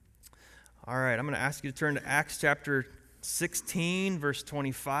All right, I'm going to ask you to turn to Acts chapter 16, verse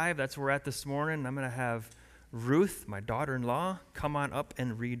 25. That's where we're at this morning. I'm going to have Ruth, my daughter-in-law, come on up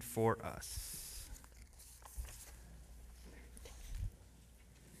and read for us.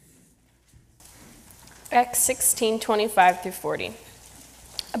 Acts 16:25 through 40.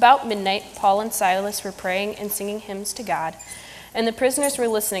 About midnight, Paul and Silas were praying and singing hymns to God, and the prisoners were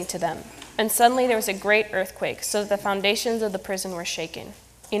listening to them. And suddenly there was a great earthquake, so that the foundations of the prison were shaken.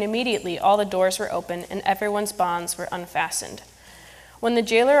 And immediately all the doors were open, and everyone's bonds were unfastened. When the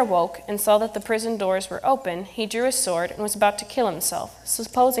jailer awoke and saw that the prison doors were open, he drew his sword and was about to kill himself,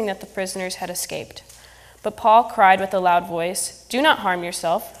 supposing that the prisoners had escaped. But Paul cried with a loud voice, "Do not harm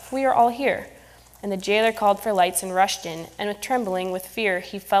yourself, we are all here." And the jailer called for lights and rushed in, and with trembling with fear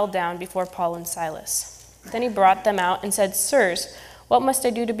he fell down before Paul and Silas. Then he brought them out and said, "Sirs, what must I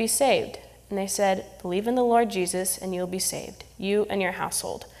do to be saved?" And they said, "Believe in the Lord Jesus, and you will be saved, you and your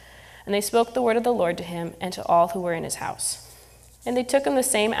household." And they spoke the word of the Lord to him and to all who were in his house. And they took him the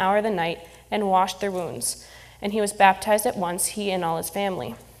same hour of the night and washed their wounds. And he was baptized at once, he and all his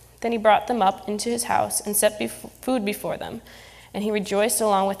family. Then he brought them up into his house and set food before them. And he rejoiced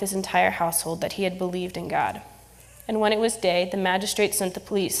along with his entire household that he had believed in God. And when it was day, the magistrate sent the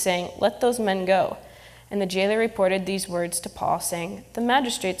police, saying, "Let those men go." And the jailer reported these words to Paul, saying, "The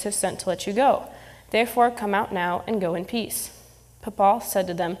magistrates have sent to let you go. Therefore come out now and go in peace." But Paul said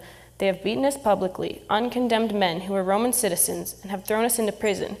to them, "They have beaten us publicly, uncondemned men who are Roman citizens, and have thrown us into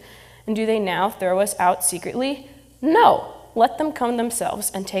prison. And do they now throw us out secretly? No! Let them come themselves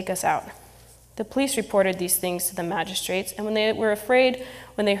and take us out." The police reported these things to the magistrates, and when they were afraid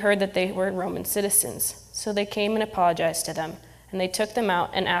when they heard that they were Roman citizens. So they came and apologized to them, and they took them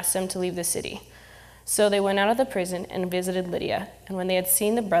out and asked them to leave the city. So they went out of the prison and visited Lydia, and when they had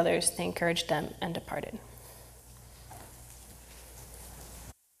seen the brothers, they encouraged them and departed.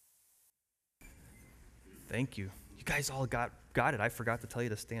 Thank you. You guys all got it. I forgot to tell you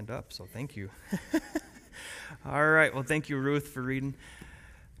to stand up, so thank you. All right, well, thank you, Ruth, for reading.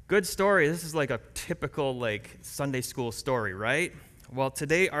 Good story. This is like a typical Sunday school story, right? Well,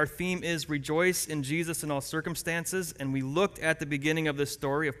 today our theme is rejoice in Jesus in all circumstances, and we looked at the beginning of this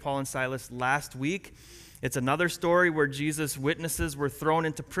story of Paul and Silas last week. It's another story where Jesus' witnesses were thrown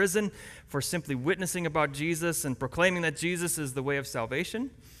into prison for simply witnessing about Jesus and proclaiming that Jesus is the way of salvation.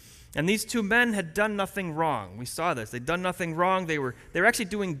 And these two men had done nothing wrong. We saw this. They'd done nothing wrong. They were actually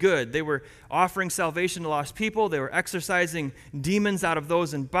doing good. They were offering salvation to lost people. They were exorcising demons out of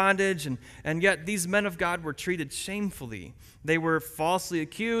those in bondage. And yet these men of God were treated shamefully. They were falsely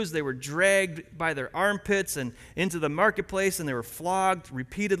accused. They were dragged by their armpits and into the marketplace, and they were flogged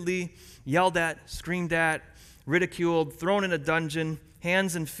repeatedly, yelled at, screamed at, ridiculed, thrown in a dungeon,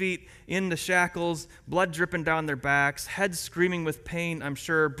 hands and feet in the shackles, blood dripping down their backs, heads screaming with pain, I'm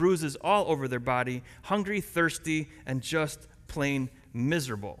sure, bruises all over their body, hungry, thirsty, and just plain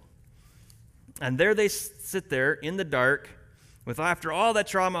miserable. And there they sit there in the dark, with after all that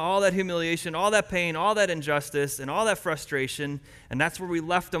trauma, all that humiliation, all that pain, all that injustice, and all that frustration, and that's where we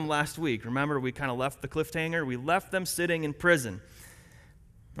left them last week. Remember, we kind of left the cliffhanger? We left them sitting in prison.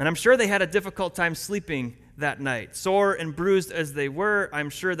 And I'm sure they had a difficult time sleeping that night. Sore and bruised as they were, I'm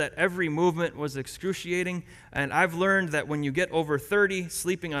sure that every movement was excruciating. And I've learned that when you get over 30,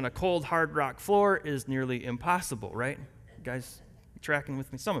 sleeping on a cold, hard rock floor is nearly impossible, right? You guys tracking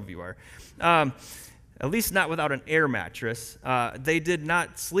with me? Some of you are. At least not without an air mattress. They did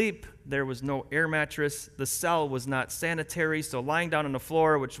not sleep. There was no air mattress. The cell was not sanitary, so lying down on the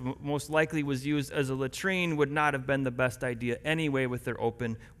floor, which most likely was used as a latrine, would not have been the best idea anyway with their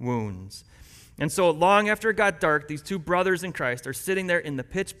open wounds. And so long after it got dark, these two brothers in Christ are sitting there in the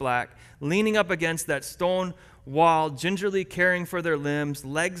pitch black, leaning up against that stone wall, gingerly caring for their limbs,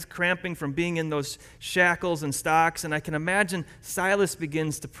 legs cramping from being in those shackles and stocks. And I can imagine Silas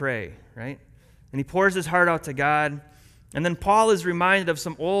begins to pray, right? And he pours his heart out to God. And then Paul is reminded of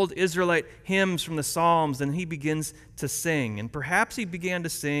some old Israelite hymns from the Psalms, and he begins to sing. And perhaps he began to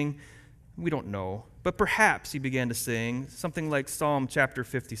sing, we don't know, but perhaps he began to sing something like Psalm chapter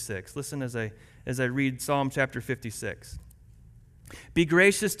 56. Listen as I read Psalm chapter 56. "Be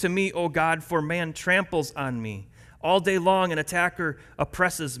gracious to me, O God, for man tramples on me. All day long an attacker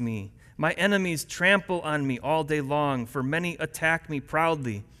oppresses me. My enemies trample on me all day long, for many attack me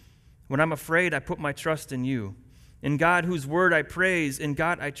proudly. When I'm afraid, I put my trust in you. In God, whose word I praise, in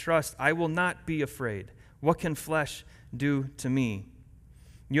God I trust. I will not be afraid. What can flesh do to me?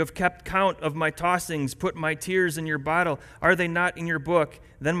 You have kept count of my tossings, put my tears in your bottle. Are they not in your book?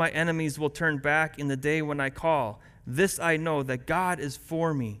 Then my enemies will turn back in the day when I call. This I know, that God is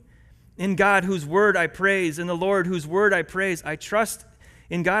for me. In God, whose word I praise, in the Lord, whose word I praise, I trust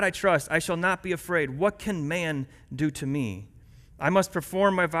In God I trust. I shall not be afraid. What can man do to me? I must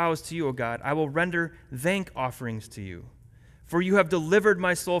perform my vows to you, O God. I will render thank offerings to you. For you have delivered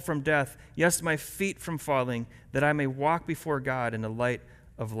my soul from death, yes, my feet from falling, that I may walk before God in the light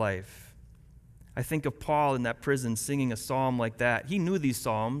of life. I think of Paul in that prison singing a psalm like that. He knew these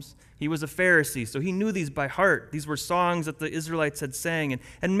psalms. He was a Pharisee, so he knew these by heart. These were songs that the Israelites had sang.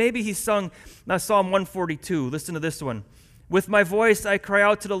 And maybe he sung Psalm 142. Listen to this one. With my voice I cry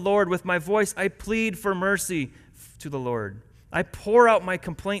out to the Lord. With my voice I plead for mercy to the Lord. I pour out my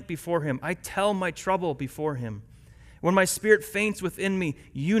complaint before him. I tell my trouble before him. When my spirit faints within me,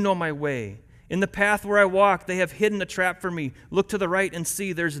 you know my way. In the path where I walk, they have hidden a trap for me. Look to the right and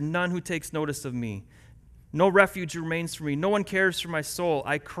see, there's none who takes notice of me. No refuge remains for me. No one cares for my soul.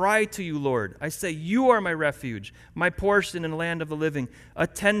 I cry to you, Lord. I say, you are my refuge, my portion in the land of the living.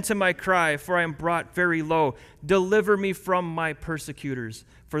 Attend to my cry, for I am brought very low. Deliver me from my persecutors,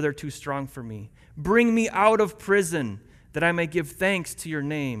 for they're too strong for me. Bring me out of prison, that I may give thanks to your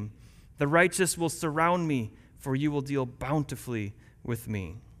name. The righteous will surround me, for you will deal bountifully with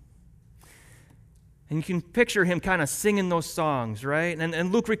me. And you can picture him kind of singing those songs, right?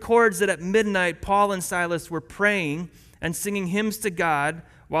 And Luke records that at midnight, Paul and Silas were praying and singing hymns to God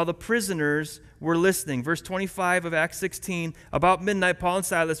while the prisoners were listening. Verse 25 of Acts 16, about midnight, Paul and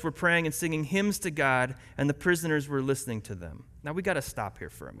Silas were praying and singing hymns to God, and the prisoners were listening to them. Now, we got to stop here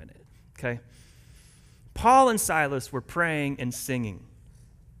for a minute, okay? Paul and Silas were praying and singing.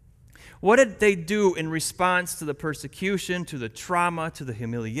 What did they do in response to the persecution, to the trauma, to the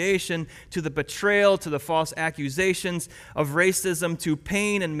humiliation, to the betrayal, to the false accusations of racism, to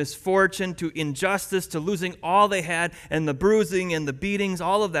pain and misfortune, to injustice, to losing all they had, and the bruising and the beatings,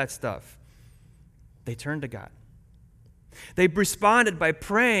 all of that stuff? They turned to God. They responded by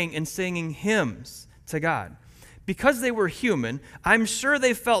praying and singing hymns to God. Because they were human, I'm sure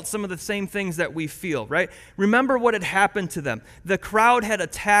they felt some of the same things that we feel, right? Remember what had happened to them. The crowd had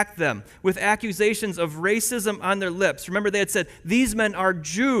attacked them with accusations of racism on their lips. Remember, they had said, these men are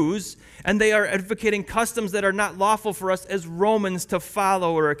Jews, and they are advocating customs that are not lawful for us as Romans to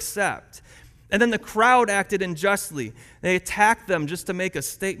follow or accept. And then the crowd acted unjustly. They attacked them just to make a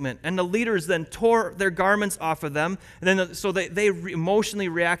statement. And the leaders then tore their garments off of them. And then so they emotionally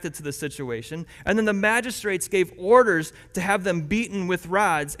reacted to the situation. And then the magistrates gave orders to have them beaten with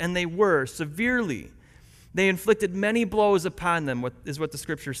rods, and they were severely. They inflicted many blows upon them, is what the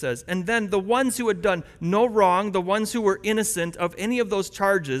scripture says. And then the ones who had done no wrong, the ones who were innocent of any of those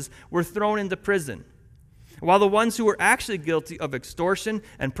charges, were thrown into prison, while the ones who were actually guilty of extortion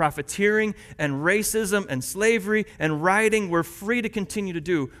and profiteering and racism and slavery and rioting were free to continue to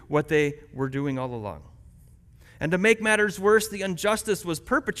do what they were doing all along. And to make matters worse, the injustice was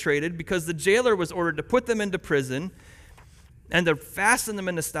perpetrated because the jailer was ordered to put them into prison and to fasten them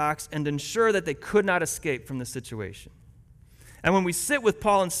into stocks and ensure that they could not escape from the situation. And when we sit with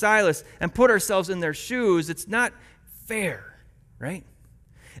Paul and Silas and put ourselves in their shoes, it's not fair, right?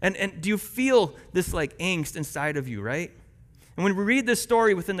 And do you feel this like angst inside of you, right? And when we read this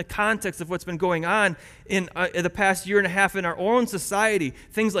story within the context of what's been going on in the past year and a half in our own society,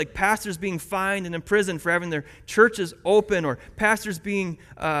 things like pastors being fined and imprisoned for having their churches open, or pastors being,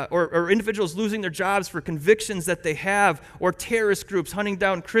 or individuals losing their jobs for convictions that they have, or terrorist groups hunting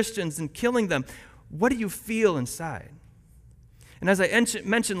down Christians and killing them, what do you feel inside? And as I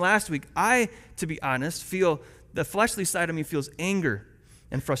mentioned last week, I, to be honest, feel the fleshly side of me feels anger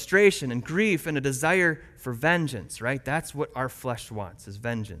and frustration and grief and a desire for vengeance, right? That's what our flesh wants, is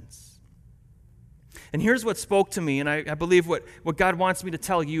vengeance. And here's what spoke to me, and I believe what God wants me to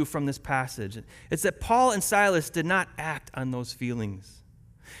tell you from this passage. It's that Paul and Silas did not act on those feelings.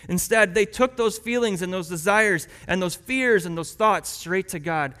 Instead, they took those feelings and those desires and those fears and those thoughts straight to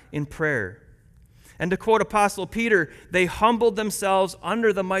God in prayer. And to quote Apostle Peter, they humbled themselves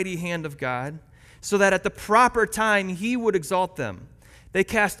under the mighty hand of God so that at the proper time he would exalt them. They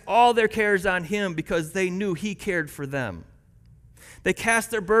cast all their cares on him because they knew he cared for them. They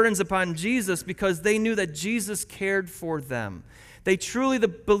cast their burdens upon Jesus because they knew that Jesus cared for them. They truly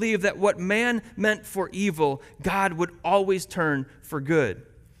believed that what man meant for evil, God would always turn for good.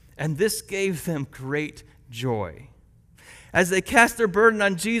 And this gave them great joy. As they cast their burden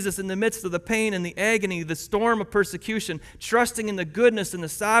on Jesus in the midst of the pain and the agony, the storm of persecution, trusting in the goodness and the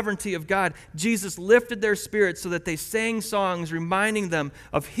sovereignty of God, Jesus lifted their spirits so that they sang songs reminding them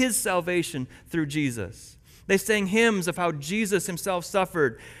of his salvation through Jesus. They sang hymns of how Jesus himself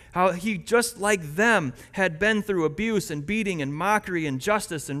suffered, how he, just like them, had been through abuse and beating and mockery and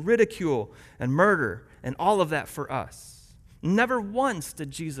injustice and ridicule and murder, and all of that for us. Never once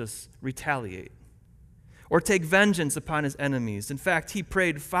did Jesus retaliate or take vengeance upon his enemies. In fact, he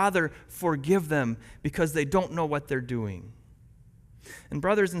prayed, "Father, forgive them because they don't know what they're doing." And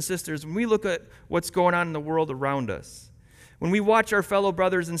brothers and sisters, when we look at what's going on in the world around us, when we watch our fellow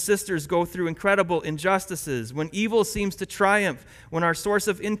brothers and sisters go through incredible injustices, when evil seems to triumph, when our source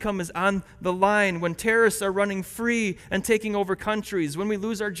of income is on the line, when terrorists are running free and taking over countries, when we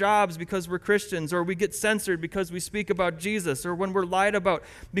lose our jobs because we're Christians, or we get censored because we speak about Jesus, or when we're lied about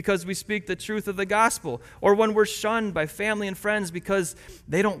because we speak the truth of the gospel, or when we're shunned by family and friends because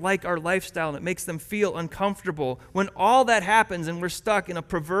they don't like our lifestyle and it makes them feel uncomfortable, when all that happens and we're stuck in a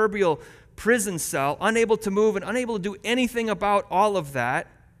proverbial prison cell, unable to move and unable to do anything about all of that,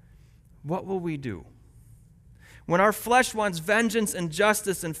 what will we do? When our flesh wants vengeance and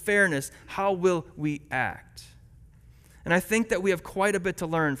justice and fairness, how will we act? And I think that we have quite a bit to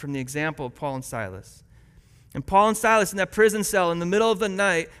learn from the example of Paul and Silas. And Paul and Silas in that prison cell in the middle of the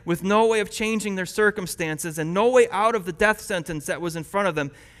night, with no way of changing their circumstances and no way out of the death sentence that was in front of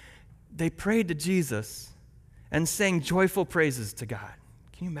them, they prayed to Jesus and sang joyful praises to God.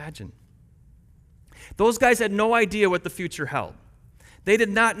 Can you imagine? Those guys had no idea what the future held. They did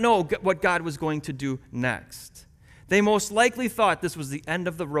not know what God was going to do next. They most likely thought this was the end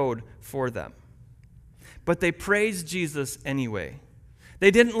of the road for them. But they praised Jesus anyway.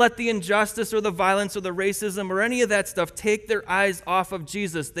 They didn't let the injustice or the violence or the racism or any of that stuff take their eyes off of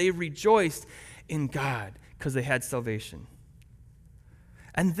Jesus. They rejoiced in God because they had salvation.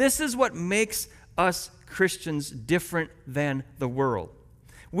 And this is what makes us Christians different than the world.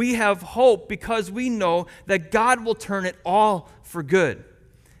 We have hope because we know that God will turn it all for good.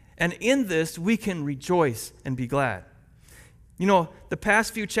 And in this, we can rejoice and be glad. You know, the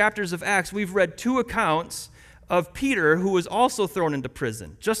past few chapters of Acts, we've read two accounts of Peter, who was also thrown into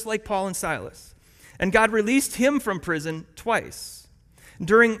prison, just like Paul and Silas. And God released him from prison twice.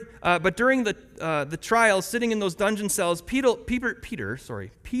 During the trial, sitting in those dungeon cells, Peter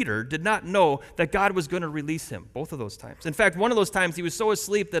did not know that God was going to release him both of those times. In fact, one of those times he was so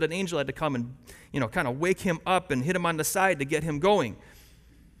asleep that an angel had to come and, kind of wake him up and hit him on the side to get him going.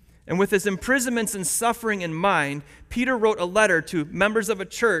 And with his imprisonments and suffering in mind, Peter wrote a letter to members of a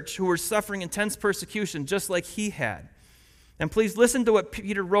church who were suffering intense persecution just like he had. And please listen to what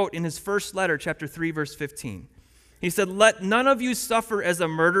Peter wrote in his first letter, chapter 3, verse 15. He said, "Let none of you suffer as a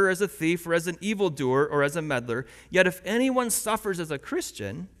murderer, as a thief, or as an evildoer, or as a meddler. Yet if anyone suffers as a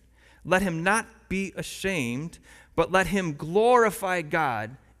Christian, let him not be ashamed, but let him glorify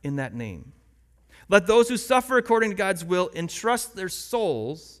God in that name. Let those who suffer according to God's will entrust their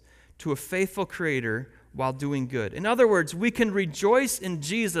souls to a faithful Creator while doing good." In other words, we can rejoice in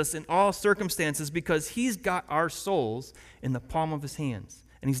Jesus in all circumstances because He's got our souls in the palm of His hands,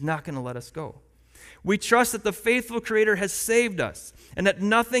 and He's not going to let us go. We trust that the faithful Creator has saved us and that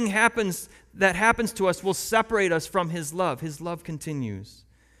nothing that happens to us will separate us from His love. His love continues.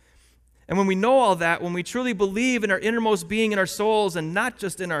 And when we know all that, when we truly believe in our innermost being in our souls and not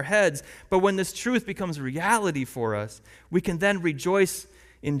just in our heads, but when this truth becomes reality for us, we can then rejoice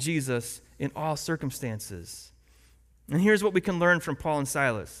in Jesus in all circumstances. And here's what we can learn from Paul and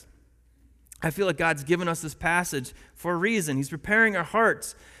Silas. I feel like God's given us this passage for a reason. He's preparing our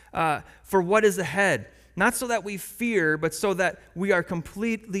hearts for what is ahead, not so that we fear, but so that we have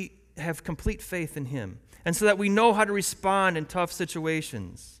complete faith in Him, and so that we know how to respond in tough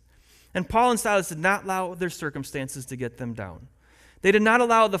situations. And Paul and Silas did not allow their circumstances to get them down. They did not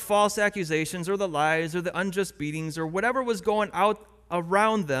allow the false accusations or the lies or the unjust beatings or whatever was going out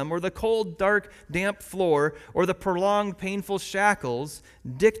around them, or the cold, dark, damp floor, or the prolonged, painful shackles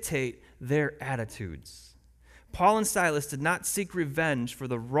dictate their attitudes. Paul and Silas did not seek revenge for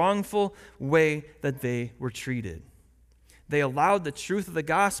the wrongful way that they were treated. They allowed the truth of the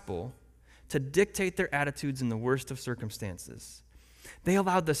gospel to dictate their attitudes in the worst of circumstances. They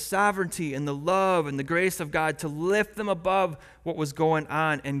allowed the sovereignty and the love and the grace of God to lift them above what was going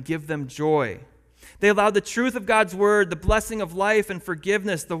on and give them joy. They allowed the truth of God's word, the blessing of life and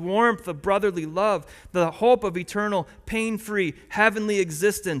forgiveness, the warmth of brotherly love, the hope of eternal, pain-free, heavenly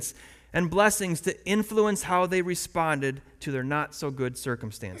existence, and blessings to influence how they responded to their not-so-good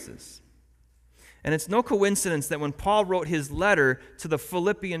circumstances. And it's no coincidence that when Paul wrote his letter to the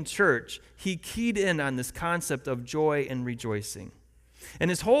Philippian church, he keyed in on this concept of joy and rejoicing. And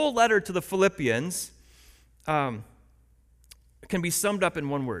his whole letter to the Philippians can be summed up in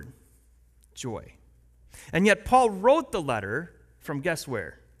one word: joy. And yet Paul wrote the letter from, guess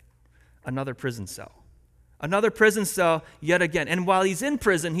where? Another prison cell. Another prison cell yet again. And while he's in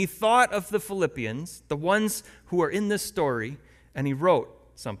prison, he thought of the Philippians, the ones who are in this story, and he wrote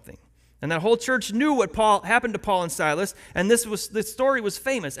something. And that whole church knew what happened to Paul and Silas, and this story was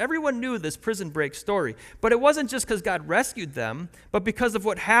famous. Everyone knew this prison break story. But it wasn't just because God rescued them, but because of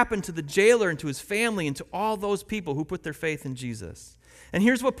what happened to the jailer and to his family and to all those people who put their faith in Jesus. And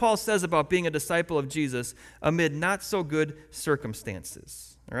here's what Paul says about being a disciple of Jesus amid not so good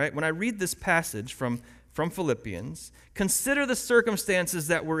circumstances. All right? When I read this passage from Philippians, consider the circumstances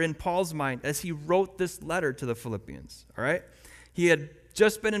that were in Paul's mind as he wrote this letter to the Philippians. All right? He had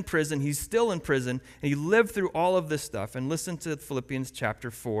just been in prison. He's still in prison, and he lived through all of this stuff. And listen to Philippians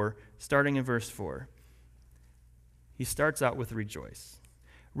chapter 4, starting in verse 4. He starts out with rejoice.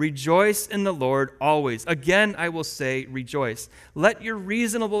 Rejoice in the Lord always. Again, I will say, rejoice. Let your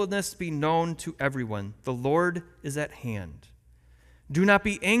reasonableness be known to everyone. The Lord is at hand. Do not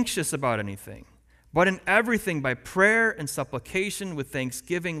be anxious about anything, but in everything by prayer and supplication with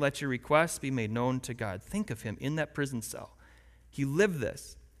thanksgiving, let your requests be made known to God. Think of him in that prison cell. He lived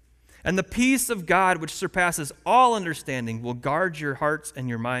this. And the peace of God, which surpasses all understanding, will guard your hearts and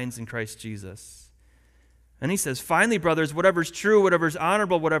your minds in Christ Jesus. And he says, finally, brothers, whatever is true, whatever is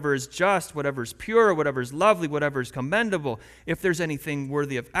honorable, whatever is just, whatever is pure, whatever is lovely, whatever is commendable, if there's anything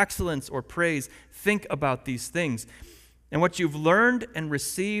worthy of excellence or praise, think about these things. And what you've learned and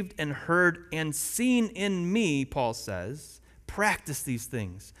received and heard and seen in me, Paul says, practice these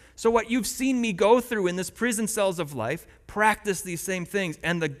things. So what you've seen me go through in this prison cells of life, practice these same things,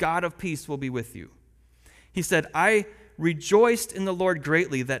 and the God of peace will be with you. He said, I rejoiced in the Lord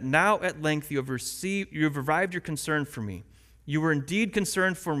greatly that now at length you have revived your concern for me. You were indeed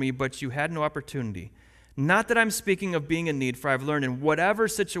concerned for me, but you had no opportunity. Not that I'm speaking of being in need, for I've learned in whatever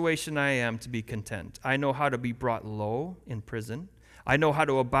situation I am to be content. I know how to be brought low in prison. I know how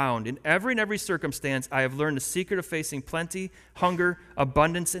to abound. In every circumstance, I have learned the secret of facing plenty, hunger,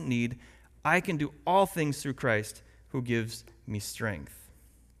 abundance, and need. I can do all things through Christ who gives me strength.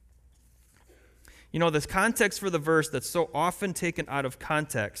 You know, this context for the verse that's so often taken out of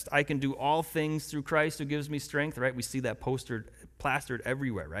context, I can do all things through Christ who gives me strength, right? We see that plastered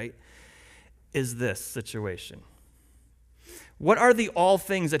everywhere, right? Is this situation. What are the all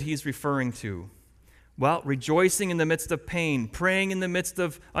things that he's referring to? Well, rejoicing in the midst of pain, praying in the midst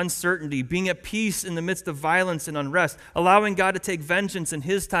of uncertainty, being at peace in the midst of violence and unrest, allowing God to take vengeance in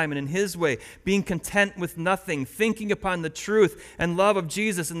his time and in his way, being content with nothing, thinking upon the truth and love of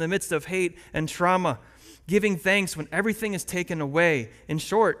Jesus in the midst of hate and trauma, giving thanks when everything is taken away. In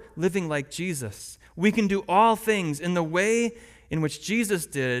short, living like Jesus. We can do all things in the way in which Jesus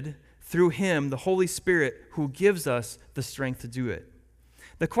did through him, the Holy Spirit, who gives us the strength to do it.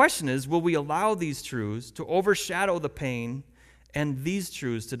 The question is, will we allow these truths to overshadow the pain and these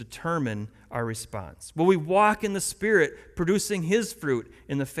truths to determine our response? Will we walk in the Spirit, producing his fruit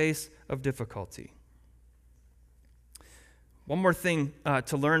in the face of difficulty? One more thing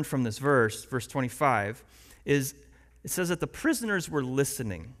to learn from this verse 25, is it says that the prisoners were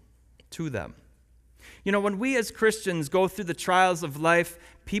listening to them. You know, when we as Christians go through the trials of life,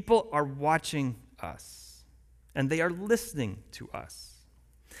 people are watching us, and they are listening to us.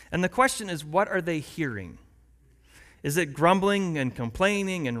 And the question is, what are they hearing? Is it grumbling and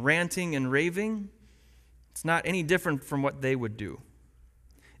complaining and ranting and raving? It's not any different from what they would do.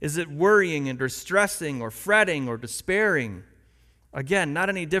 Is it worrying and distressing or fretting or despairing? Again, not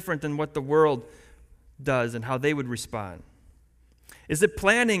any different than what the world does and how they would respond. Is it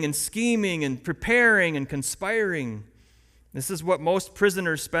planning and scheming and preparing and conspiring? This is what most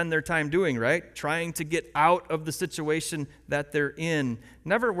prisoners spend their time doing, right? Trying to get out of the situation that they're in.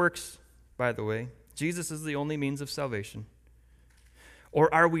 Never works, by the way. Jesus is the only means of salvation.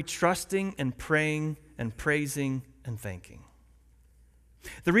 Or are we trusting and praying and praising and thanking?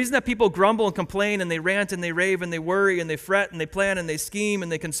 The reason that people grumble and complain and they rant and they rave and they worry and they fret and they plan and they scheme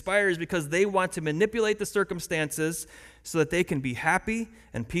and they conspire is because they want to manipulate the circumstances so that they can be happy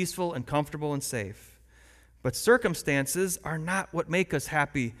and peaceful and comfortable and safe. But circumstances are not what make us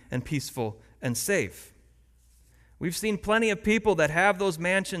happy and peaceful and safe. We've seen plenty of people that have those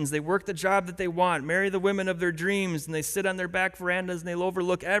mansions, they work the job that they want, marry the women of their dreams, and they sit on their back verandas and they'll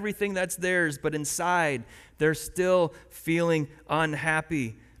overlook everything that's theirs, but inside they're still feeling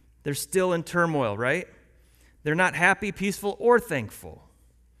unhappy. They're still in turmoil, right? They're not happy, peaceful, or thankful.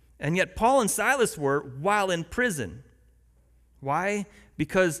 And yet Paul and Silas were while in prison. Why?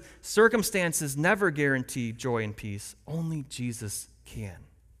 Because circumstances never guarantee joy and peace. Only Jesus can.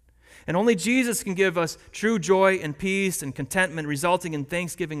 And only Jesus can give us true joy and peace and contentment, resulting in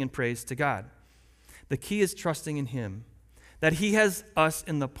thanksgiving and praise to God. The key is trusting in him. that he has us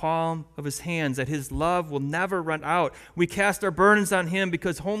in the palm of his hands, that his love will never run out. We cast our burdens on him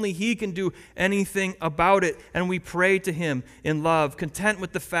because only he can do anything about it, and we pray to him in love, content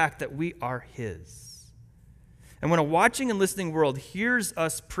with the fact that we are his. And when a watching and listening world hears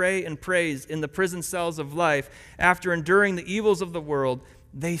us pray and praise in the prison cells of life after enduring the evils of the world,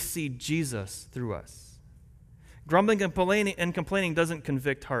 they see Jesus through us. Grumbling and complaining doesn't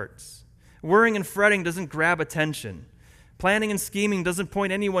convict hearts. Worrying and fretting doesn't grab attention. Planning and scheming doesn't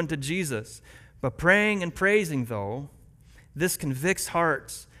point anyone to Jesus. But praying and praising, though, this convicts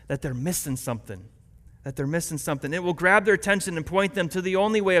hearts that they're missing something. It will grab their attention and point them to the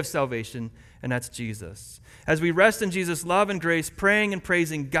only way of salvation, and that's Jesus. As we rest in Jesus' love and grace, praying and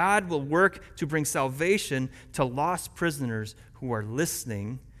praising, God will work to bring salvation to lost prisoners who are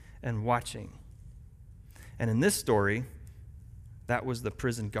listening and watching. And in this story, that was the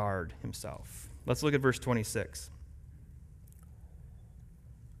prison guard himself. Let's look at verse 26.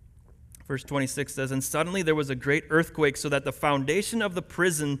 Verse 26 says, "And suddenly there was a great earthquake, so that the foundation of the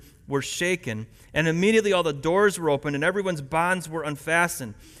prison were shaken, and immediately all the doors were opened, and everyone's bonds were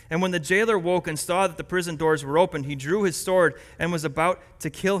unfastened. And when the jailer woke and saw that the prison doors were opened, he drew his sword and was about to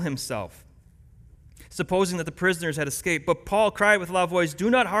kill himself, supposing that the prisoners had escaped. But Paul cried with a loud voice, 'Do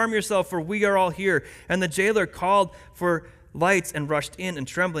not harm yourself, for we are all here.' And the jailer called for lights and rushed in, and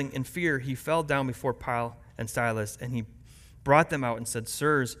trembling in fear, he fell down before Paul and Silas, and he brought them out and said,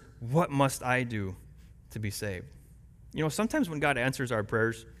 'Sirs, what must I do to be saved?'" You know, sometimes when God answers our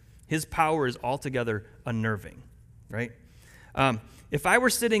prayers, his power is altogether unnerving, right? If I were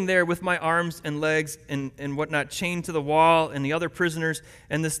sitting there with my arms and legs and whatnot chained to the wall and the other prisoners,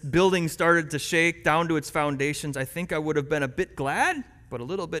 and this building started to shake down to its foundations, I think I would have been a bit glad, but a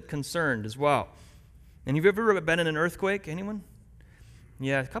little bit concerned as well. And have you ever been in an earthquake? Anyone?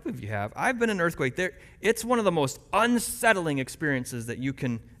 Yeah, a couple of you have. I've been in an earthquake. It's one of the most unsettling experiences that you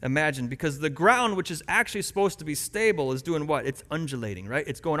can imagine, because the ground, which is actually supposed to be stable, is doing what? It's undulating, right?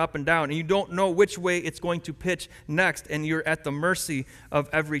 It's going up and down, and you don't know which way it's going to pitch next, and you're at the mercy of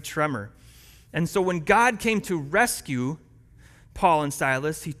every tremor. And so when God came to rescue Paul and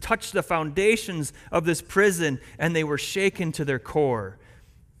Silas, he touched the foundations of this prison, and they were shaken to their core.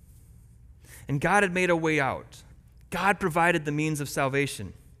 And God had made a way out. God provided the means of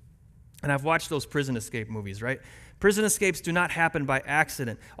salvation. And I've watched those prison escape movies, right? Prison escapes do not happen by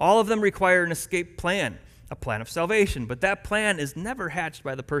accident. All of them require an escape plan, a plan of salvation. But that plan is never hatched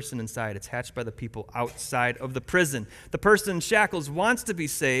by the person inside. It's hatched by the people outside of the prison. The person in shackles wants to be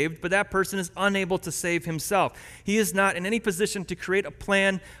saved, but that person is unable to save himself. He is not in any position to create a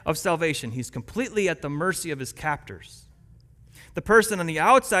plan of salvation. He's completely at the mercy of his captors. The person on the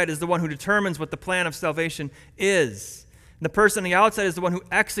outside is the one who determines what the plan of salvation is. The person on the outside is the one who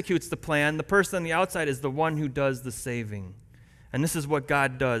executes the plan. The person on the outside is the one who does the saving. And this is what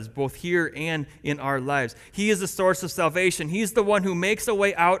God does, both here and in our lives. He is the source of salvation. He's the one who makes a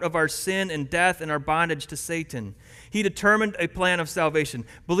way out of our sin and death and our bondage to Satan. He determined a plan of salvation,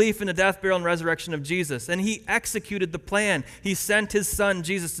 belief in the death, burial, and resurrection of Jesus. And he executed the plan. He sent his son,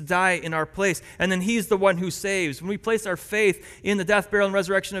 Jesus, to die in our place. And then he's the one who saves. When we place our faith in the death, burial, and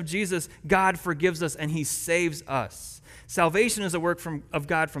resurrection of Jesus, God forgives us and he saves us. Salvation is a work of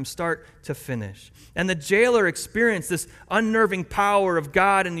God from start to finish. And the jailer experienced this unnerving power of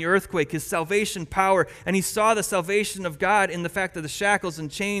God in the earthquake, his salvation power. And he saw the salvation of God in the fact that the shackles and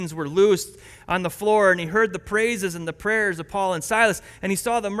chains were loosed on the floor. And he heard the praises and the prayers of Paul and Silas. And he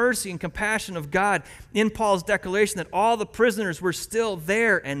saw the mercy and compassion of God in Paul's declaration that all the prisoners were still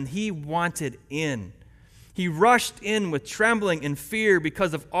there and he wanted in. He rushed in with trembling and fear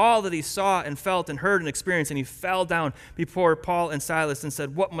because of all that he saw and felt and heard and experienced, and he fell down before Paul and Silas and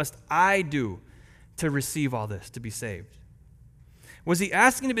said, "What must I do to receive all this, to be saved?" Was he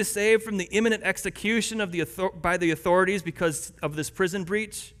asking to be saved from the imminent execution by the authorities because of this prison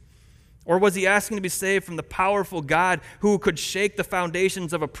breach? Or was he asking to be saved from the powerful God who could shake the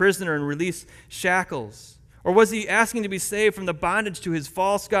foundations of a prisoner and release shackles? Or was he asking to be saved from the bondage to his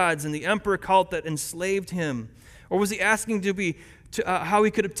false gods and the emperor cult that enslaved him? Or was he asking how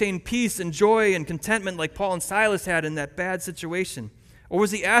he could obtain peace and joy and contentment like Paul and Silas had in that bad situation? Or was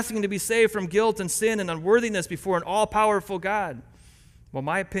he asking to be saved from guilt and sin and unworthiness before an all-powerful God? Well,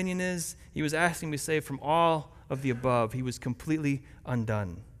 my opinion is he was asking to be saved from all of the above. He was completely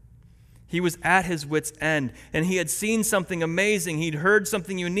undone. He was at his wit's end, and he had seen something amazing. He'd heard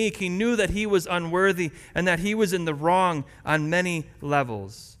something unique. He knew that he was unworthy and that he was in the wrong on many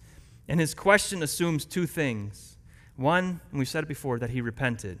levels. And his question assumes two things. One, and we've said it before, that he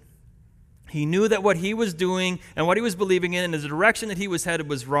repented. He knew that what he was doing and what he was believing in and the direction that he was headed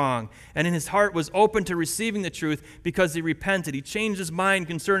was wrong. And in his heart was open to receiving the truth because he repented. He changed his mind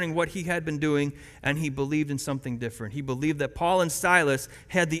concerning what he had been doing, and he believed in something different. He believed that Paul and Silas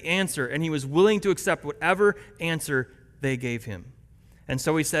had the answer, and he was willing to accept whatever answer they gave him. And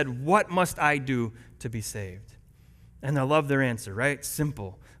so he said, "What must I do to be saved?" And I love their answer, right?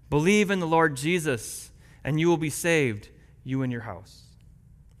 Simple. Believe in the Lord Jesus, and you will be saved, you and your house.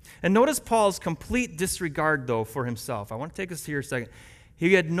 And notice Paul's complete disregard, though, for himself. I want to take us here a second.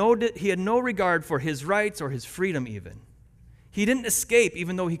 He had no regard for his rights or his freedom even. He didn't escape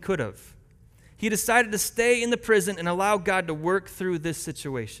even though he could have. He decided to stay in the prison and allow God to work through this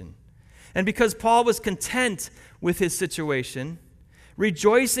situation. And because Paul was content with his situation,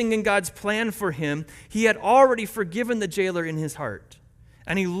 rejoicing in God's plan for him, he had already forgiven the jailer in his heart.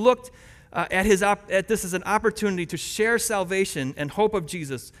 And he looked at this as an opportunity to share salvation and hope of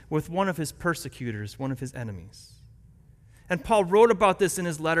Jesus with one of his persecutors, one of his enemies. And Paul wrote about this in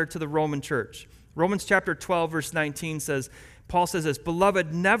his letter to the Roman church. Romans chapter 12, verse 19 says, Paul says this,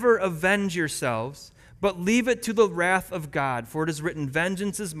 "Beloved, never avenge yourselves, but leave it to the wrath of God, for it is written,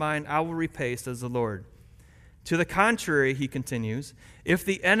 'Vengeance is mine, I will repay,' says the Lord. To the contrary," he continues, "if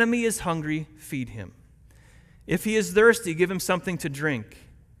the enemy is hungry, feed him. If he is thirsty, give him something to drink.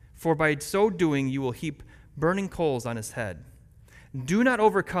 For by so doing, you will heap burning coals on his head. Do not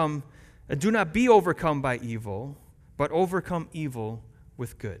be overcome by evil, but overcome evil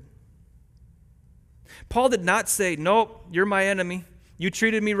with good." Paul did not say, "Nope, you're my enemy. You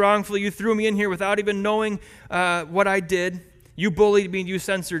treated me wrongfully. You threw me in here without even knowing what I did. You bullied me. You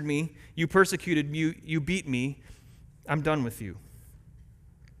censored me. You persecuted me. You beat me. I'm done with you."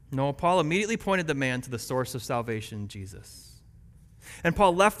 No, Paul immediately pointed the man to the source of salvation, Jesus. And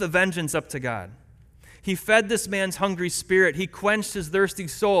Paul left the vengeance up to God. He fed this man's hungry spirit. He quenched his thirsty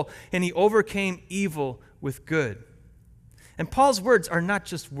soul, and he overcame evil with good. And Paul's words are not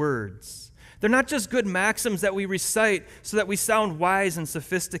just words. They're not just good maxims that we recite so that we sound wise and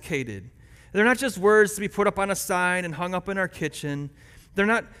sophisticated. They're not just words to be put up on a sign and hung up in our kitchen. They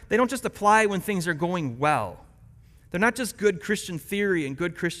don't just apply when things are going well. They're not just good Christian theory and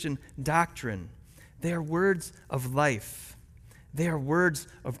good Christian doctrine. They are words of life. They are words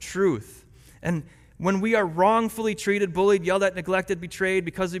of truth. And when we are wrongfully treated, bullied, yelled at, neglected, betrayed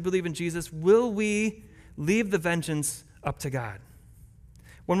because we believe in Jesus, will we leave the vengeance up to God?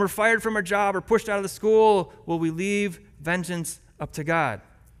 When we're fired from our job or pushed out of the school, will we leave vengeance up to God?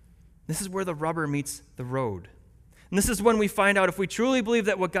 This is where the rubber meets the road. And this is when we find out if we truly believe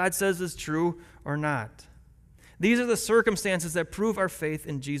that what God says is true or not. These are the circumstances that prove our faith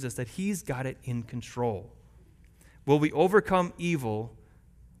in Jesus, that He's got it in control. Will we overcome evil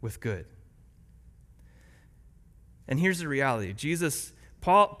with good? And here's the reality.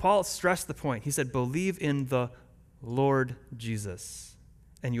 Paul stressed the point. He said, "Believe in the Lord Jesus,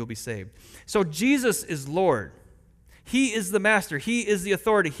 and you'll be saved." So Jesus is Lord. He is the master. He is the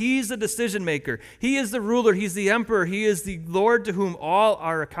authority. He's the decision maker. He is the ruler. He's the emperor. He is the Lord to whom all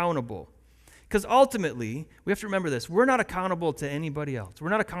are accountable. Because ultimately, we have to remember this, we're not accountable to anybody else. We're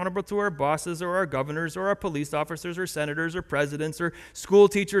not accountable to our bosses or our governors or our police officers or senators or presidents or school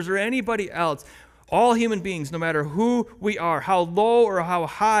teachers or anybody else. All human beings, no matter who we are, how low or how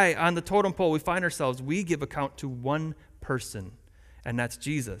high on the totem pole we find ourselves, we give account to one person, and that's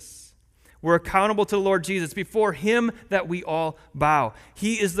Jesus. We're accountable to the Lord Jesus. Before Him that we all bow.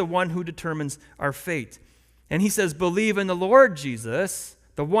 He is the one who determines our fate. And He says, "Believe in the Lord Jesus,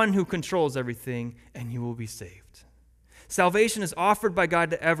 the one who controls everything, and you will be saved." Salvation is offered by God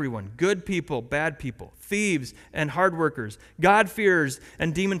to everyone, good people, bad people, thieves and hard workers, God-fearers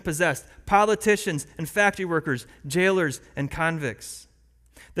and demon-possessed, politicians and factory workers, jailers and convicts.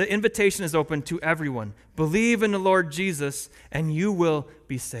 The invitation is open to everyone. Believe in the Lord Jesus, and you will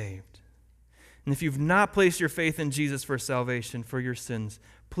be saved. And if you've not placed your faith in Jesus for salvation for your sins,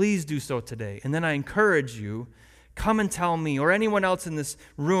 please do so today. And then I encourage you, come and tell me, or anyone else in this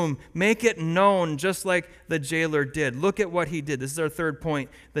room, make it known just like the jailer did. Look at what he did. This is our third point.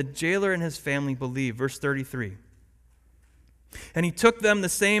 The jailer and his family believed. Verse 33. "And he took them the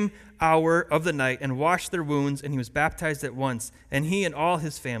same hour of the night and washed their wounds, and he was baptized at once, and he and all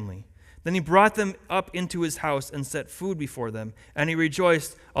his family. Then he brought them up into his house and set food before them, and he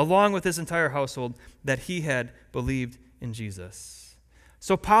rejoiced along with his entire household that he had believed in Jesus."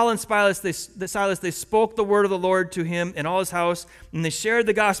 So Paul and Silas, they spoke the word of the Lord to him and all his house, and they shared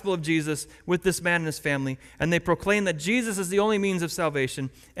the gospel of Jesus with this man and his family, and they proclaimed that Jesus is the only means of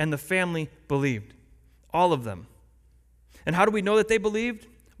salvation, and the family believed. All of them. And how do we know that they believed?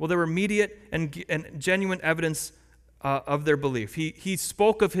 Well, there were immediate and genuine evidence of their belief. He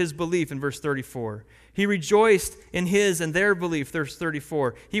spoke of his belief in verse 34. He rejoiced in his and their belief, verse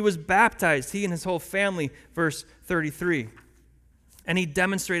 34. He was baptized, he and his whole family, verse 33. And he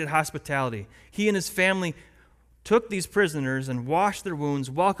demonstrated hospitality. He and his family took these prisoners and washed their wounds,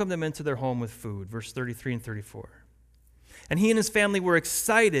 welcomed them into their home with food, verse 33 and 34. And he and his family were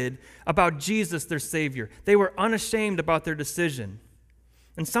excited about Jesus, their Savior. They were unashamed about their decision.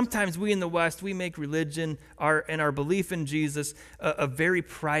 And sometimes we in the West, we make religion and our belief in Jesus a very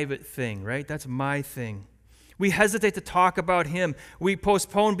private thing, right? That's my thing. We hesitate to talk about him. We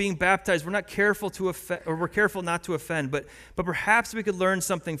postpone being baptized. We're not careful to offend, or we're careful not to offend. But perhaps we could learn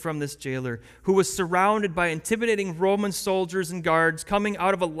something from this jailer who was surrounded by intimidating Roman soldiers and guards, coming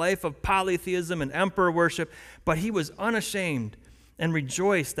out of a life of polytheism and emperor worship. But he was unashamed and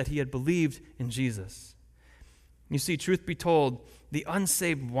rejoiced that he had believed in Jesus. You see, truth be told, the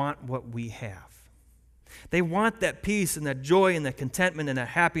unsaved want what we have. They want that peace and that joy and that contentment and that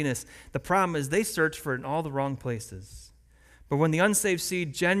happiness. The problem is they search for it in all the wrong places. But when the unsaved see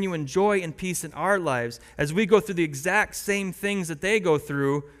genuine joy and peace in our lives, as we go through the exact same things that they go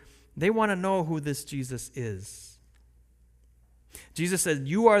through, they want to know who this Jesus is. Jesus said,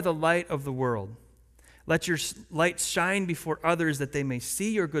 "You are the light of the world. Let your light shine before others that they may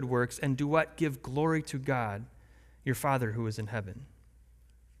see your good works and do what? Give glory to God, your Father who is in heaven."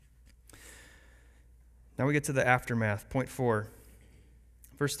 Now we get to the aftermath, point 4.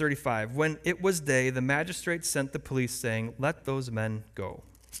 Verse 35, when it was day, the magistrates sent the police saying, "Let those men go."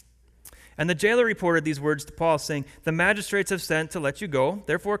 And the jailer reported these words to Paul, saying, "The magistrates have sent to let you go,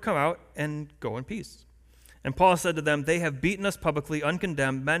 therefore come out and go in peace." And Paul said to them, "They have beaten us publicly,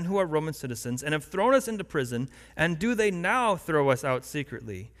 uncondemned, men who are Roman citizens, and have thrown us into prison, and do they now throw us out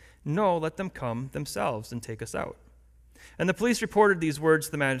secretly? No, let them come themselves and take us out." And the police reported these words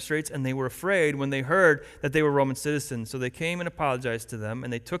to the magistrates, and they were afraid when they heard that they were Roman citizens. So they came and apologized to them,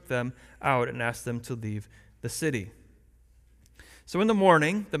 and they took them out and asked them to leave the city. So in the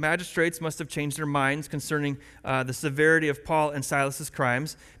morning, the magistrates must have changed their minds concerning the severity of Paul and Silas's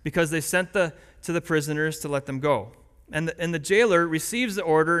crimes, because they sent to the prisoners to let them go. And the jailer receives the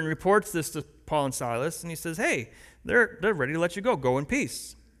order and reports this to Paul and Silas, and he says, "Hey, they're ready to let you go. Go in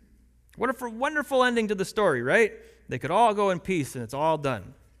peace." What a wonderful ending to the story, right? They could all go in peace, and it's all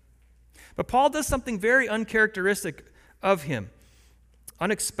done. But Paul does something very uncharacteristic of him,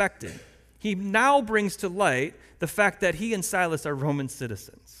 unexpected. He now brings to light the fact that he and Silas are Roman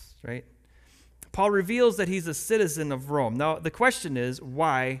citizens, right? Paul reveals that he's a citizen of Rome. Now, the question is,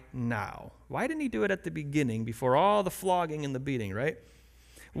 why now? Why didn't he do it at the beginning, before all the flogging and the beating, right?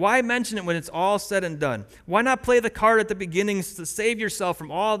 Why mention it when it's all said and done? Why not play the card at the beginning to save yourself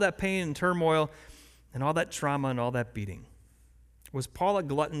from all that pain and turmoil and all that trauma and all that beating? Was Paul a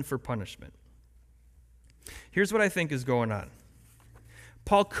glutton for punishment? Here's what I think is going on.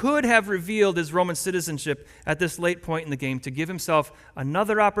 Paul could have revealed his Roman citizenship at this late point in the game to give himself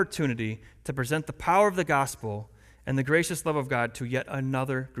another opportunity to present the power of the gospel and the gracious love of God to yet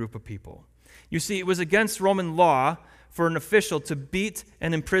another group of people. You see, it was against Roman law for an official to beat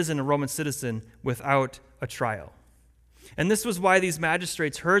and imprison a Roman citizen without a trial. And this was why these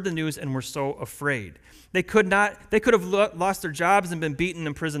magistrates heard the news and were so afraid. They could have lost their jobs and been beaten and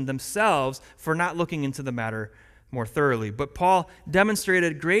imprisoned themselves for not looking into the matter more thoroughly. But Paul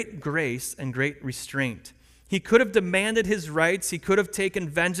demonstrated great grace and great restraint. He could have demanded his rights. He could have taken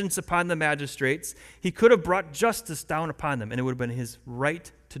vengeance upon the magistrates. He could have brought justice down upon them, and it would have been his right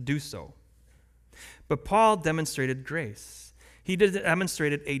to do so. But Paul demonstrated grace. He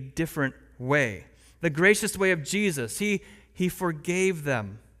demonstrated a different way, the gracious way of Jesus. He forgave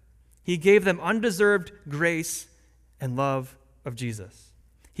them. He gave them undeserved grace and love of Jesus.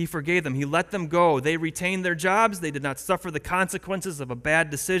 He forgave them. He let them go. They retained their jobs. They did not suffer the consequences of a bad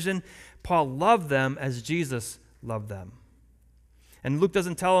decision. Paul loved them as Jesus loved them. And Luke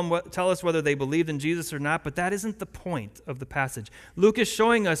doesn't tell us whether they believed in Jesus or not, but that isn't the point of the passage. Luke is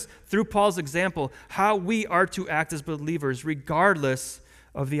showing us, through Paul's example, how we are to act as believers regardless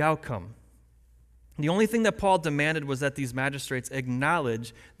of the outcome. The only thing that Paul demanded was that these magistrates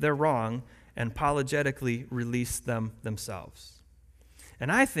acknowledge their wrong and apologetically release them themselves.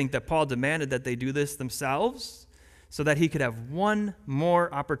 And I think that Paul demanded that they do this themselves so that he could have one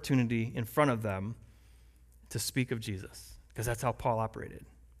more opportunity in front of them to speak of Jesus, because that's how Paul operated.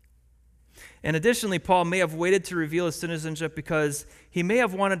 And additionally, Paul may have waited to reveal his citizenship because he may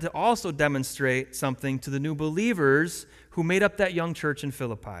have wanted to also demonstrate something to the new believers who made up that young church in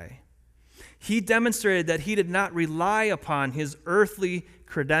Philippi. He demonstrated that he did not rely upon his earthly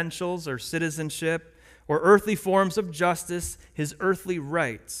credentials or citizenship or earthly forms of justice, his earthly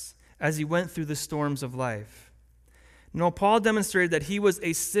rights, as he went through the storms of life. No, Paul demonstrated that he was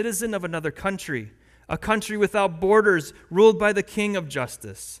a citizen of another country, a country without borders, ruled by the King of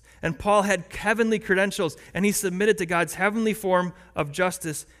justice. And Paul had heavenly credentials, and he submitted to God's heavenly form of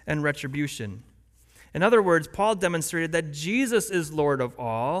justice and retribution. In other words, Paul demonstrated that Jesus is Lord of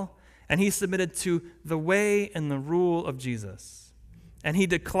all, and he submitted to the way and the rule of Jesus. And he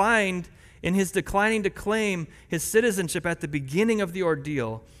declined, in his declining to claim his citizenship at the beginning of the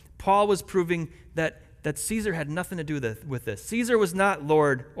ordeal, Paul was proving that Caesar had nothing to do with this. Caesar was not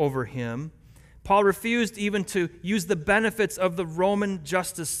Lord over him. Paul refused even to use the benefits of the Roman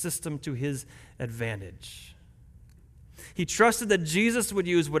justice system to his advantage. He trusted that Jesus would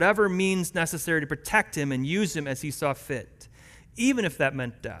use whatever means necessary to protect him and use him as he saw fit, even if that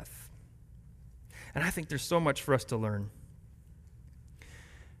meant death. And I think there's so much for us to learn.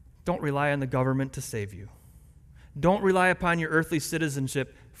 Don't rely on the government to save you. Don't rely upon your earthly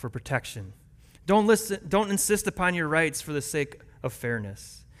citizenship for protection. Don't insist upon your rights for the sake of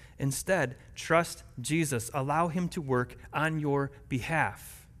fairness. Instead, trust Jesus. Allow him to work on your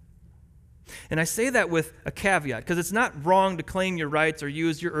behalf. And I say that with a caveat, because it's not wrong to claim your rights or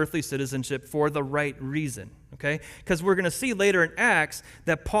use your earthly citizenship for the right reason, okay? Because we're going to see later in Acts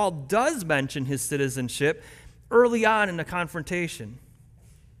that Paul does mention his citizenship early on in the confrontation,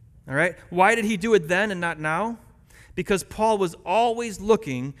 all right? Why did he do it then and not now? Because Paul was always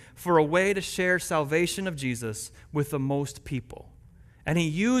looking for a way to share salvation of Jesus with the most people. And he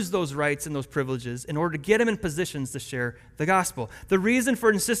used those rights and those privileges in order to get him in positions to share the gospel. The reason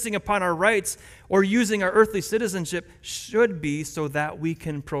for insisting upon our rights or using our earthly citizenship should be so that we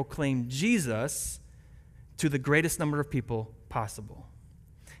can proclaim Jesus to the greatest number of people possible.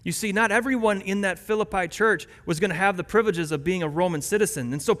 You see, not everyone in that Philippi church was going to have the privileges of being a Roman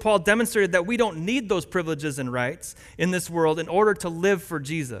citizen. And so Paul demonstrated that we don't need those privileges and rights in this world in order to live for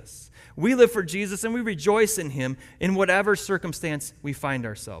Jesus. We live for Jesus and we rejoice in him in whatever circumstance we find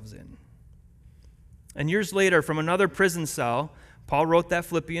ourselves in. And years later, from another prison cell, Paul wrote that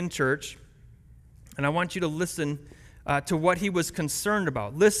Philippian church, and I want you to listen to what he was concerned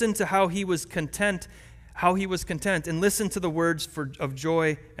about. Listen to how he was content, and listen to the words of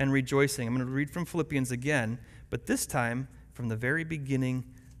joy and rejoicing. I'm going to read from Philippians again, but this time from the very beginning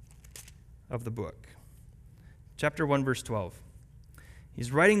of the book. Chapter 1, verse 12. He's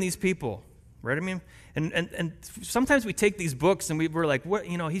writing these people, right? I mean, and sometimes we take these books and we're like, what?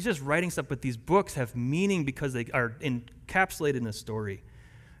 You know, he's just writing stuff, but these books have meaning because they are encapsulated in a story.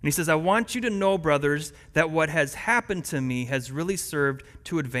 And he says, I want you to know, brothers, that what has happened to me has really served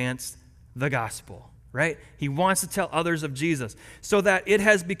to advance the gospel, right? He wants to tell others of Jesus so that it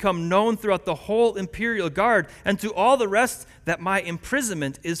has become known throughout the whole imperial guard and to all the rest that my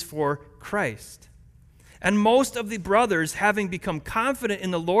imprisonment is for Christ. And most of the brothers, having become confident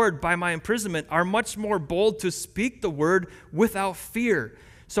in the Lord by my imprisonment, are much more bold to speak the word without fear.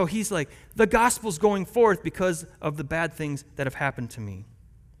 So he's like, the gospel's going forth because of the bad things that have happened to me.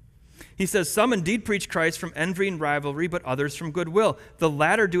 He says, some indeed preach Christ from envy and rivalry, but others from goodwill. The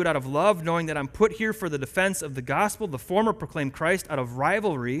latter do it out of love, knowing that I'm put here for the defense of the gospel. The former proclaim Christ out of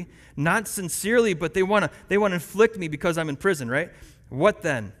rivalry, not sincerely, but they want to inflict me because I'm in prison, right? What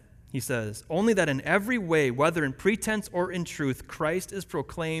then? He says, only that in every way, whether in pretense or in truth, Christ is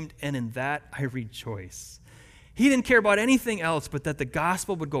proclaimed, and in that I rejoice. He didn't care about anything else but that the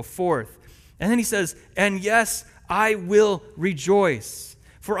gospel would go forth. And then he says, and yes, I will rejoice.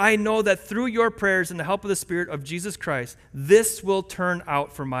 For I know that through your prayers and the help of the Spirit of Jesus Christ, this will turn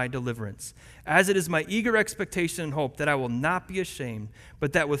out for my deliverance. As it is my eager expectation and hope that I will not be ashamed,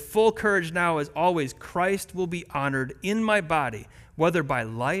 but that with full courage now as always, Christ will be honored in my body, whether by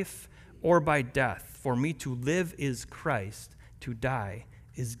life or by death. For me to live is Christ, to die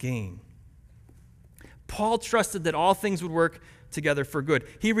is gain. Paul trusted that all things would work together for good.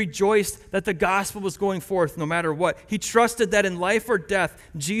 He rejoiced that the gospel was going forth no matter what. He trusted that in life or death,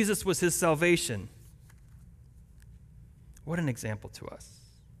 Jesus was his salvation. What an example to us.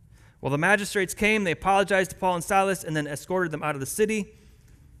 Well, the magistrates came, they apologized to Paul and Silas, and then escorted them out of the city.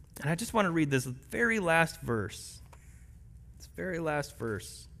 And I just want to read this very last verse. This very last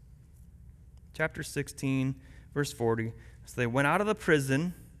verse. Chapter 16, verse 40. So they went out of the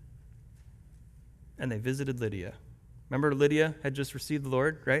prison, and they visited Lydia. Remember, Lydia had just received the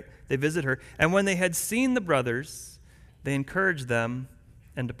Lord, right? They visited her. And when they had seen the brothers, they encouraged them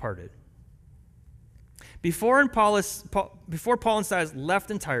and departed. Before Paul and Silas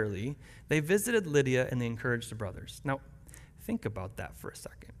left entirely, they visited Lydia and they encouraged the brothers. Now, think about that for a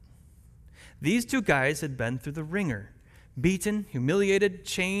second. These two guys had been through the ringer, beaten, humiliated,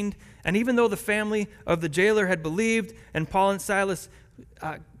 chained, and even though the family of the jailer had believed and Paul and Silas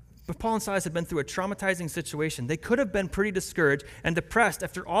But Paul and Silas had been through a traumatizing situation. They could have been pretty discouraged and depressed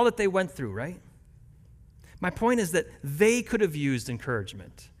after all that they went through, right? My point is that they could have used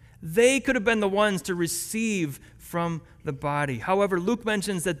encouragement. They could have been the ones to receive from the body. However, Luke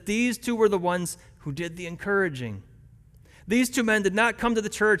mentions that these two were the ones who did the encouraging. These two men did not come to the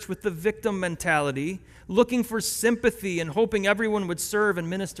church with the victim mentality, looking for sympathy and hoping everyone would serve and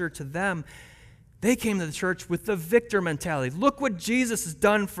minister to them. They came to the church with the victor mentality. Look what Jesus has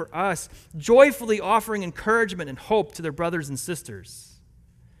done for us, joyfully offering encouragement and hope to their brothers and sisters.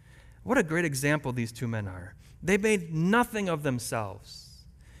 What a great example these two men are. They made nothing of themselves.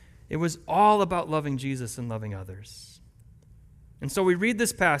 It was all about loving Jesus and loving others. And so we read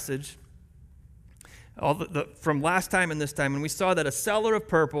this passage from last time and this time, and we saw that a seller of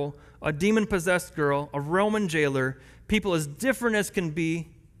purple, a demon-possessed girl, a Roman jailer, people as different as can be,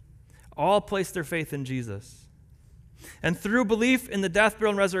 all placed their faith in Jesus. And through belief in the death,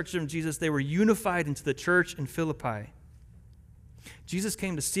 burial, and resurrection of Jesus, they were unified into the church in Philippi. Jesus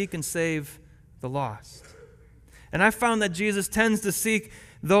came to seek and save the lost. And I found that Jesus tends to seek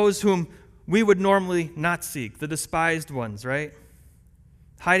those whom we would normally not seek, the despised ones, right?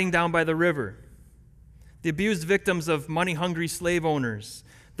 Hiding down by the river, the abused victims of money-hungry slave owners,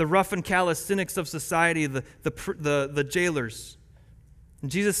 the rough and callous cynics of society, the jailers. And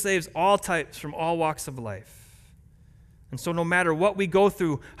Jesus saves all types from all walks of life. And so no matter what we go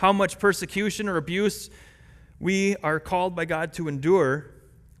through, how much persecution or abuse we are called by God to endure,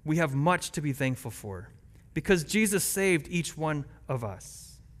 we have much to be thankful for because Jesus saved each one of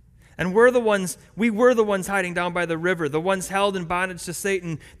us. And we were the ones hiding down by the river, the ones held in bondage to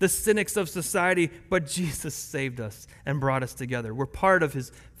Satan, the cynics of society, but Jesus saved us and brought us together. We're part of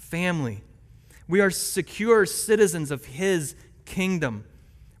his family. We are secure citizens of his kingdom,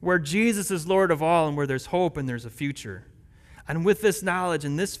 where Jesus is Lord of all and where there's hope and there's a future. And with this knowledge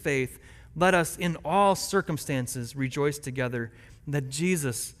and this faith, let us in all circumstances rejoice together that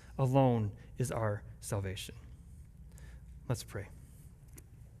Jesus alone is our salvation. Let's pray.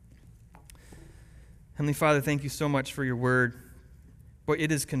 Heavenly Father, thank you so much for your word. Boy,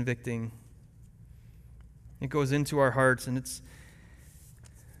 it is convicting. It goes into our hearts, and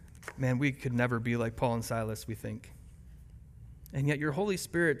we could never be like Paul and Silas, we think. And yet your Holy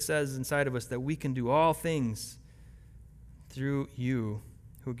Spirit says inside of us that we can do all things through you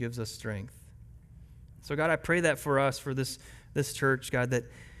who gives us strength. So God, I pray that for us, for this church, God,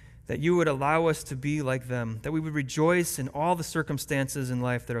 that you would allow us to be like them, that we would rejoice in all the circumstances in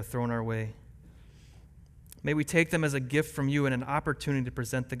life that are thrown our way. May we take them as a gift from you and an opportunity to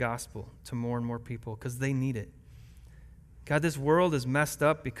present the gospel to more and more people because they need it. God, this world is messed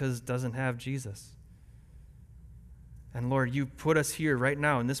up because it doesn't have Jesus. And Lord, you put us here right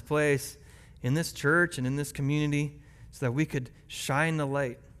now in this place, in this church and in this community so that we could shine the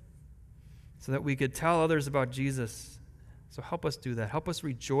light, so that we could tell others about Jesus. So help us do that. Help us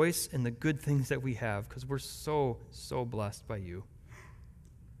rejoice in the good things that we have because we're so, so blessed by you.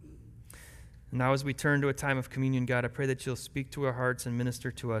 And now as we turn to a time of communion, God, I pray that you'll speak to our hearts and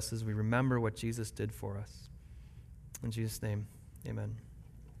minister to us as we remember what Jesus did for us. In Jesus' name, amen.